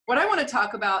What I want to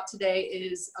talk about today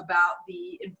is about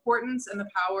the importance and the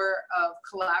power of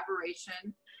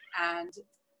collaboration and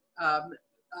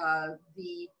I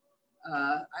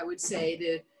would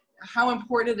say how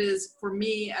important it is for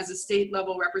me as a state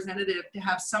level representative to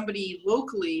have somebody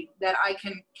locally that I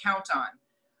can count on.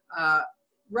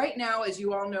 Right now, as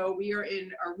you all know, we are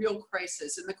in a real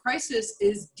crisis, and the crisis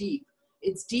is deep.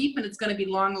 It's deep and it's going to be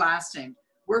long lasting.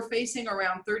 We're facing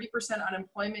around 30%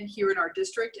 unemployment here in our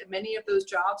district, and many of those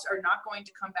jobs are not going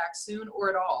to come back soon or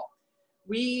at all.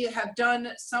 We have done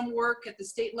some work at the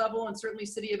state level, and certainly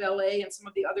City of LA and some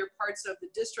of the other parts of the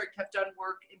district have done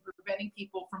work in preventing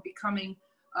people from becoming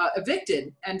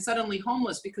evicted and suddenly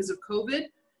homeless because of COVID,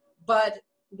 but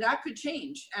that could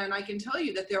change. And I can tell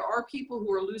you that there are people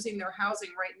who are losing their housing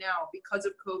right now because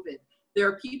of COVID. There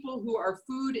are people who are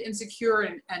food insecure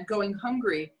and going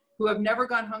hungry, who have never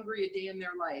gone hungry a day in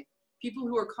their life. People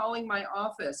who are calling my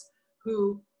office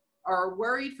who are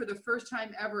worried for the first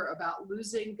time ever about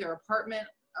losing their apartment,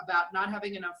 about not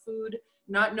having enough food,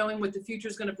 not knowing what the future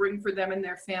is going to bring for them and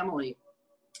their family.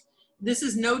 This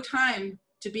is no time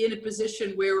to be in a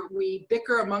position where we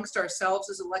bicker amongst ourselves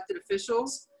as elected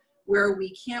officials, where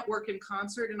we can't work in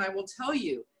concert. And I will tell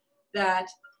you that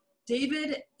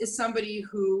David is somebody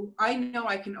who I know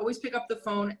I can always pick up the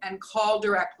phone and call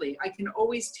directly. I can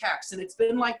always text, and it's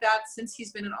been like that since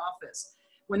he's been in office.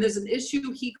 When there's an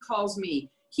issue, he calls me.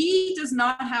 He does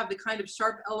not have the kind of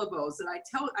sharp elbows that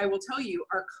I will tell you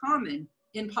are common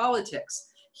in politics.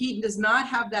 He does not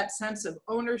have that sense of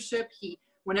ownership.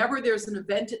 Whenever there's an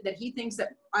event that he thinks that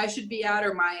I should be at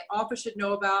or my office should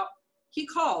know about, he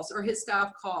calls or his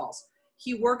staff calls.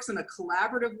 He works in a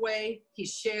collaborative way. He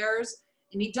shares,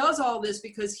 and he does all this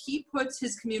because he puts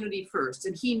his community first,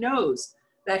 and he knows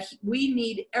that we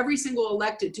need every single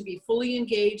elected to be fully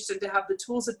engaged and to have the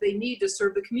tools that they need to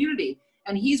serve the community.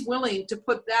 And he's willing to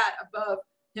put that above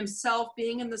himself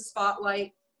being in the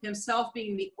spotlight, himself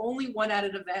being the only one at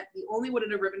an event, the only one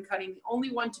at a ribbon cutting, the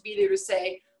only one to be there to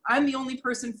say, I'm the only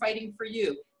person fighting for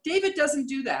you. David doesn't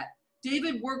do that.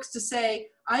 David works to say,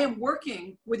 I am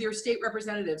working with your state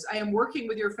representatives. I am working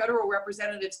with your federal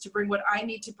representatives to bring what I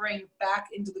need to bring back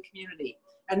into the community.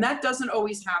 And that doesn't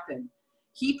always happen.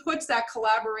 He puts that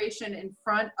collaboration in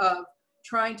front of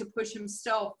trying to push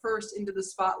himself first into the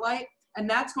spotlight. And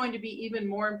that's going to be even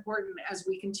more important as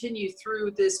we continue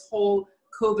through this whole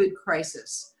COVID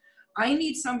crisis. I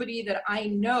need somebody that I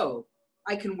know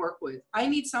I can work with. I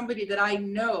need somebody that I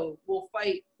know will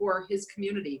fight for his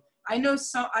community. I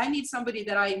need somebody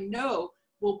that I know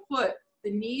will put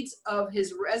the needs of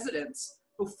his residents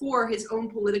before his own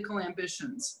political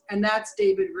ambitions. And that's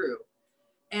David Ryu.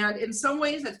 And in some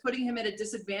ways, that's putting him at a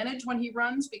disadvantage when he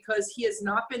runs, because he has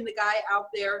not been the guy out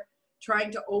there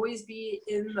trying to always be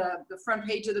in the front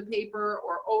page of the paper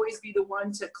or always be the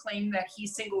one to claim that he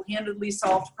single-handedly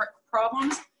solved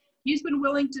problems. He's been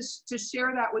willing to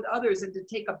share that with others and to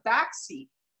take a back seat,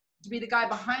 to be the guy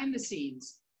behind the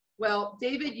scenes. Well,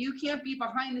 David, you can't be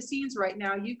behind the scenes right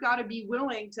now. You've got to be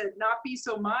willing to not be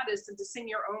so modest and to sing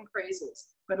your own praises.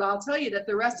 But I'll tell you that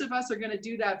the rest of us are going to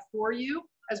do that for you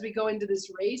as we go into this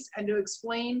race, and to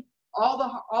explain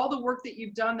all the work that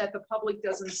you've done that the public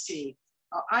doesn't see.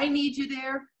 I need you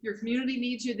there, your community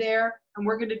needs you there, and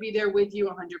we're going to be there with you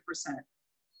 100%.